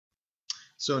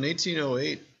So in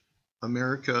 1808,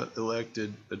 America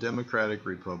elected a Democratic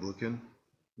Republican,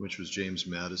 which was James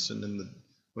Madison, and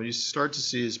what you start to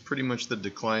see is pretty much the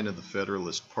decline of the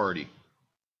Federalist Party.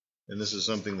 And this is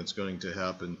something that's going to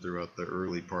happen throughout the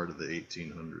early part of the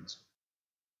 1800s.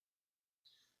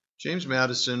 James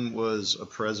Madison was a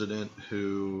president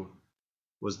who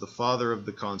was the father of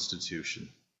the Constitution,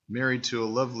 married to a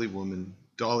lovely woman,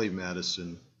 Dolly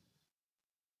Madison,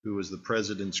 who was the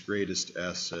president's greatest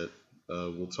asset.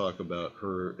 We'll talk about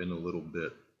her in a little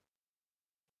bit.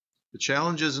 The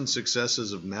challenges and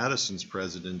successes of Madison's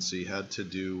presidency had to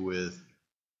do with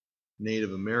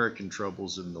Native American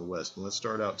troubles in the West. And let's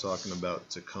start out talking about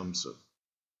Tecumseh.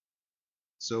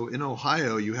 So in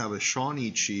Ohio, you have a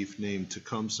Shawnee chief named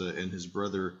Tecumseh and his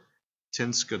brother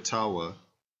Tenskwatawa,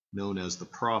 known as the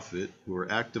Prophet, who are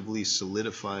actively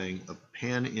solidifying a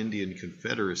pan-Indian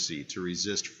confederacy to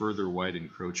resist further white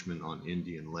encroachment on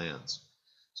Indian lands.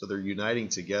 So they're uniting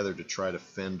together to try to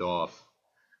fend off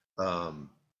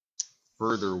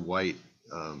further white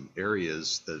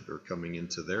areas that are coming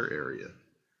into their area.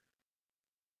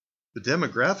 The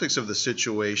demographics of the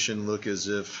situation look as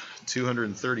if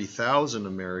 230,000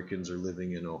 Americans are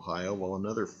living in Ohio, while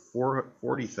another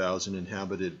 40,000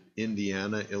 inhabited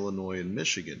Indiana, Illinois, and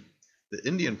Michigan. The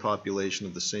Indian population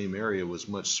of the same area was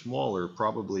much smaller,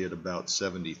 probably at about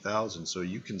 70,000, so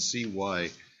you can see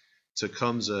why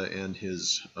Tecumseh and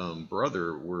his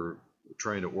brother were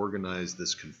trying to organize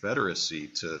this confederacy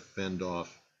to fend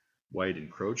off white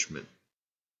encroachment.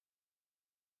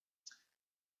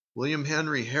 William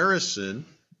Henry Harrison,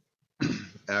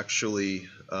 actually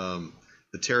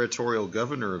the territorial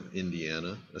governor of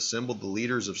Indiana, assembled the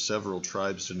leaders of several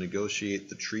tribes to negotiate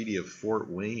the Treaty of Fort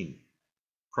Wayne,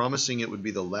 promising it would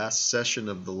be the last cession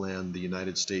of the land the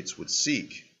United States would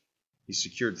seek. He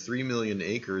secured 3 million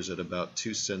acres at about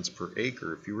 2 cents per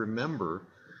acre. If you remember,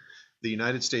 the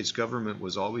United States government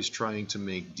was always trying to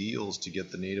make deals to get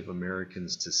the Native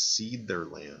Americans to cede their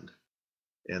land.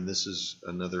 And this is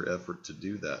another effort to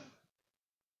do that.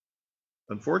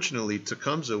 Unfortunately,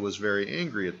 Tecumseh was very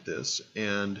angry at this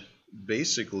and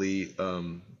basically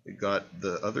got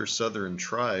the other southern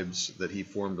tribes that he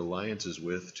formed alliances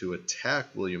with to attack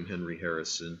William Henry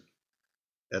Harrison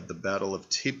at the Battle of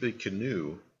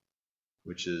Tippecanoe,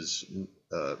 which is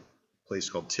a place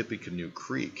called Tippecanoe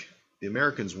Creek. The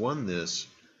Americans won this,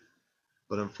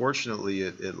 but unfortunately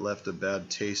it left a bad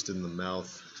taste in the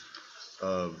mouth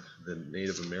of the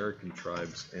Native American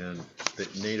tribes, and the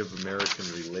Native American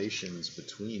relations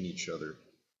between each other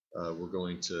were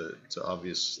going to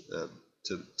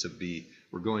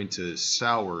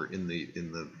sour in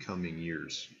the coming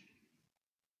years.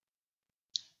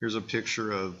 Here's a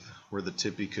picture of where the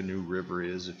Tippecanoe River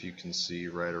is, if you can see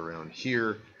right around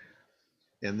here.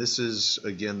 And this is,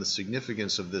 again, the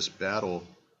significance of this battle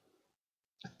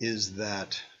is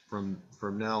that from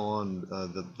now on,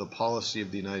 the policy of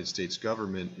the United States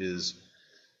government is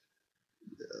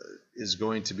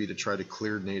going to be to try to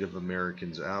clear Native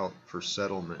Americans out for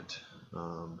settlement,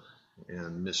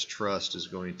 and mistrust is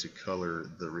going to color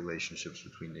the relationships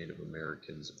between Native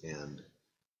Americans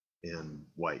and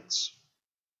whites.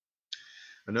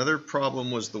 Another problem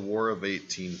was the War of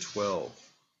 1812.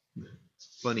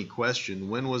 Funny question,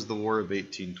 when was the War of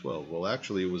 1812? Well,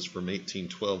 actually it was from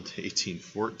 1812 to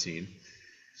 1814.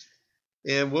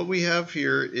 And what we have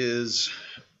here is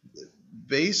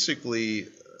basically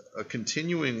a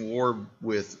continuing war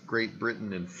with Great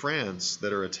Britain and France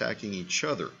that are attacking each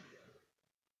other.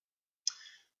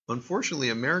 Unfortunately,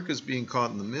 America is being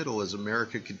caught in the middle as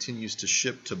America continues to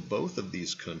ship to both of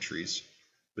these countries.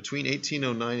 Between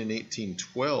 1809 and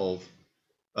 1812,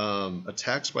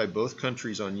 attacks by both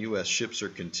countries on U.S. ships are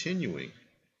continuing.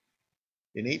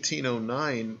 In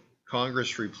 1809,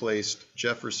 Congress replaced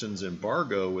Jefferson's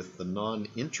embargo with the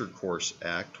Non-Intercourse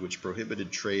Act, which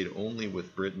prohibited trade only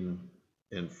with Britain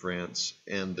and France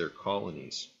and their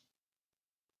colonies.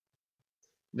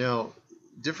 Now,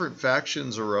 different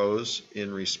factions arose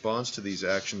in response to these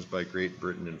actions by Great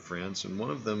Britain and France, and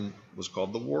one of them was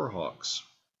called the War Hawks.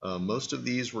 Most of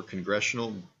these were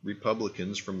congressional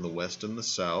Republicans from the West and the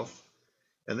South,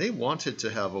 and they wanted to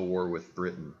have a war with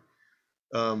Britain.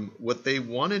 What they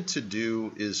wanted to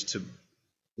do is to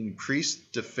increase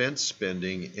defense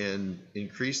spending and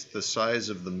increase the size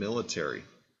of the military.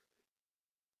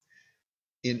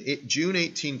 In June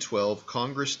 1812,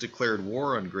 Congress declared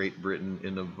war on Great Britain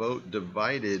in a vote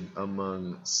divided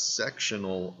among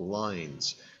sectional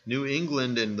lines. New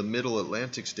England and the Middle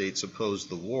Atlantic states opposed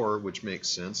the war, which makes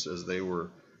sense as they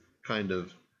were kind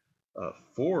of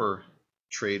for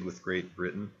trade with Great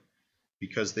Britain.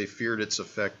 because they feared its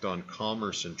effect on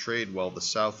commerce and trade, while the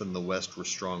South and the West were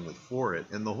strongly for it.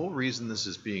 And the whole reason this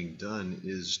is being done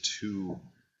is to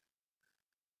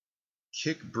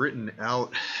kick Britain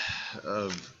out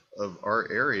of our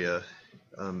area,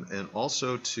 and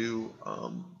also to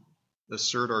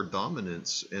assert our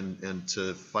dominance and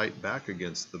to fight back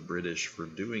against the British for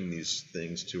doing these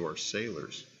things to our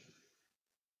sailors.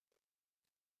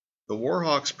 The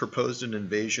Warhawks proposed an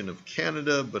invasion of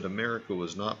Canada, but America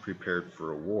was not prepared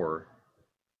for a war.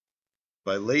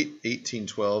 By late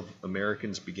 1812,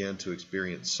 Americans began to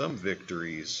experience some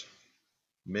victories,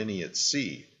 many at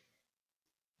sea.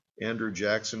 Andrew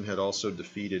Jackson had also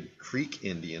defeated Creek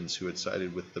Indians who had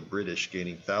sided with the British,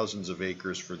 gaining thousands of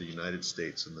acres for the United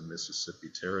States and the Mississippi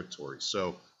Territory.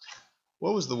 So,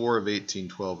 what was the War of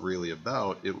 1812 really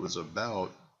about? It was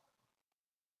about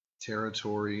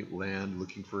territory, land,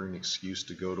 looking for an excuse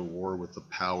to go to war with the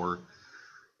power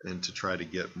and to try to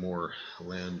get more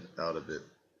land out of it.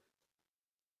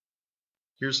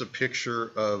 Here's a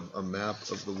picture of a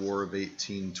map of the War of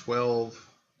 1812.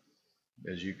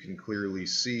 As you can clearly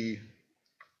see,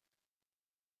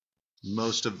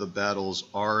 most of the battles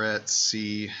are at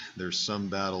sea. There's some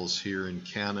battles here in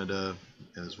Canada,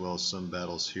 as well as some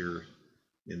battles here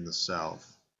in the South.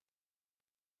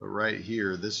 But right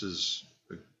here, this is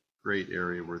a great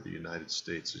area where the United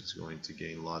States is going to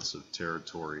gain lots of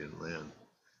territory and land.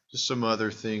 Just some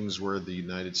other things where the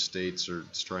United States are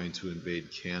trying to invade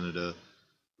Canada.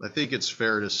 I think it's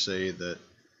fair to say that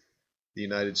the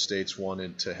United States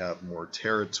wanted to have more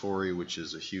territory, which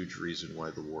is a huge reason why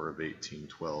the War of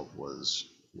 1812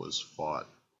 was fought.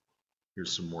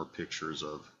 Here's some more pictures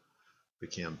of the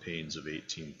campaigns of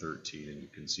 1813, and you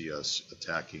can see us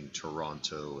attacking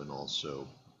Toronto and also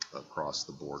across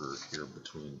the border here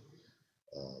between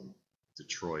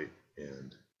Detroit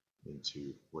and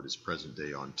into what is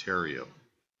present-day Ontario.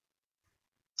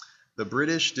 The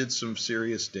British did some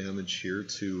serious damage here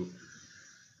to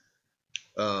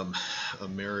the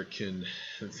American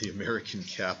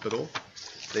capital.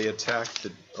 They attacked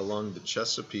along the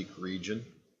Chesapeake region,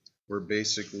 where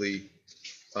basically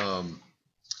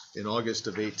in August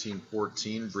of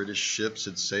 1814, British ships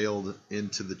had sailed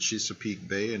into the Chesapeake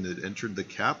Bay and had entered the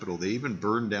capital. They even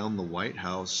burned down the White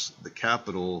House, the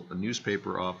Capitol, a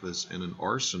newspaper office, and an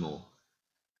arsenal.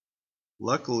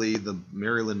 Luckily, the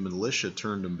Maryland militia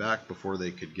turned them back before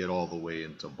they could get all the way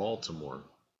into Baltimore.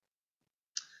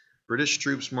 British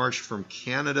troops marched from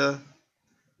Canada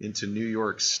into New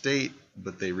York State,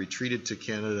 but they retreated to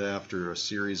Canada after a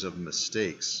series of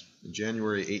mistakes. In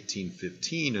January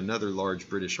 1815, another large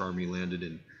British army landed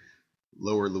in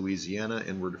lower Louisiana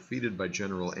and were defeated by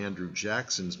General Andrew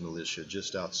Jackson's militia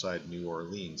just outside New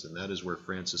Orleans, and that is where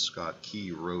Francis Scott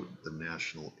Key wrote the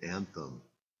national anthem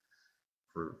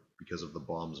because of the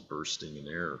bombs bursting in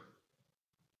air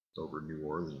over New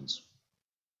Orleans.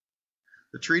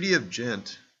 The Treaty of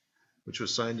Ghent, which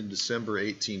was signed in December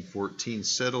 1814,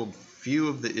 settled few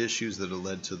of the issues that had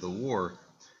led to the war.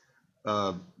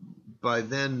 By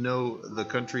then, the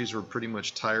countries were pretty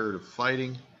much tired of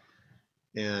fighting,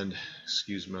 and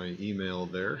excuse my email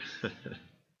there,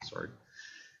 sorry.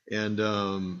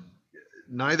 And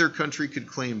neither country could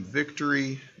claim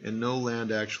victory, and no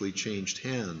land actually changed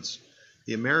hands.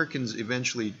 The Americans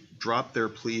eventually dropped their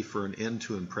plea for an end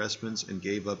to impressments and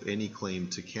gave up any claim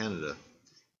to Canada.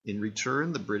 In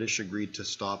return, the British agreed to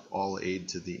stop all aid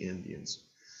to the Indians.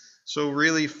 So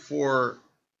really, for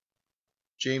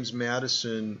James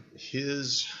Madison,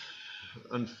 his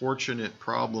unfortunate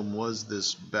problem was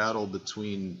this battle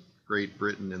between Great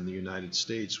Britain and the United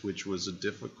States, which was a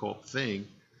difficult thing,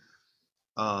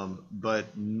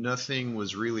 but nothing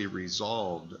was really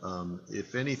resolved.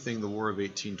 If anything, the War of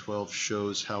 1812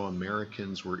 shows how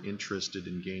Americans were interested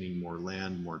in gaining more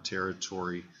land, more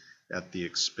territory, at the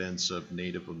expense of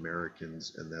Native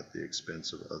Americans and at the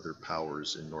expense of other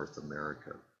powers in North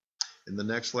America. In the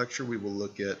next lecture, we will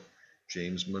look at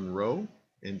James Monroe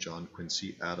and John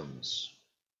Quincy Adams.